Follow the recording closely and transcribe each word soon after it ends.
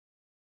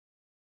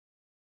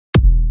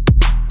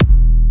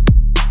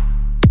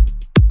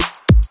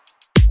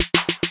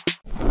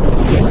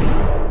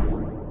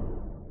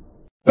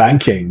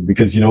banking?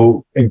 Because,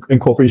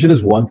 incorporation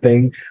is one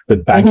thing, but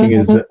banking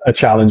is a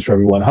challenge for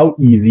everyone. How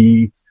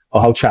easy or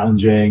how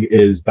challenging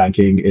is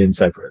banking in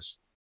Cyprus?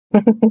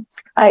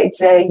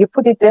 You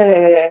put it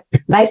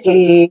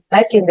nicely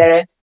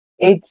there.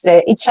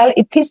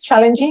 It is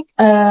challenging,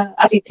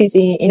 as it is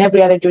in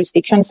every other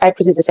jurisdiction.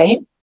 Cyprus is the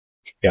same.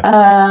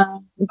 Yeah.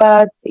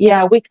 But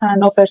yeah, we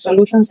can offer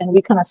solutions and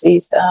we can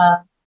assist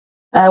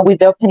with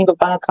the opening of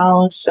bank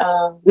accounts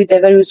with the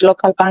various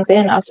local banks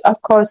and of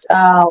course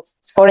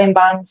foreign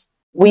banks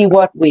we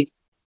work with.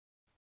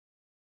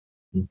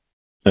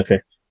 Okay,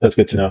 that's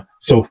good to know.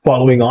 So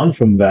following on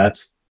from that,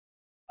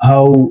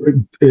 how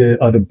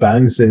are the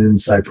banks in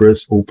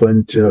Cyprus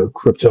open to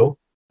crypto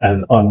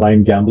and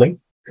online gambling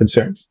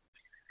concerns?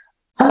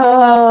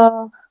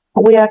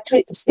 We are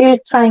still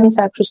trying in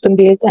Cyprus to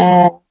build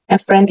a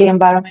friendly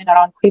environment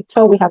around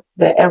crypto. We have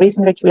a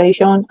recent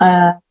regulation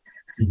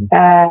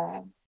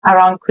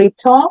around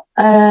crypto,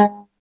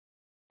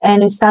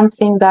 and it's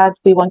something that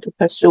we want to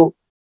pursue.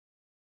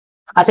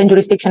 As a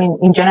jurisdiction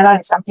in general,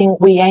 it's something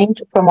we aim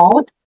to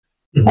promote,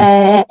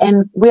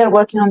 and we are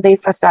working on the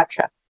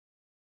infrastructure.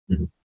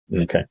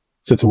 Okay.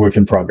 So it's a work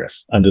in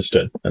progress.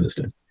 Understood.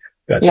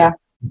 Gotcha. Yeah.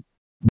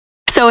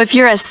 So if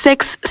you're a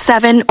 6,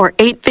 7, or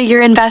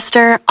 8-figure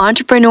investor,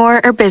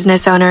 entrepreneur, or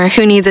business owner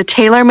who needs a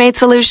tailor-made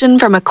solution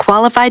from a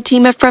qualified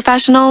team of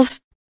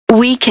professionals,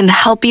 we can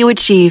help you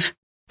achieve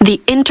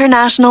the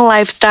international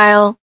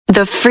lifestyle,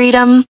 the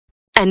freedom,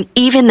 and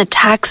even the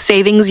tax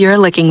savings you're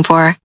looking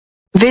for.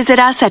 Visit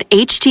us at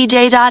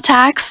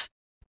htj.tax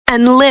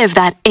and live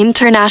that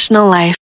international life.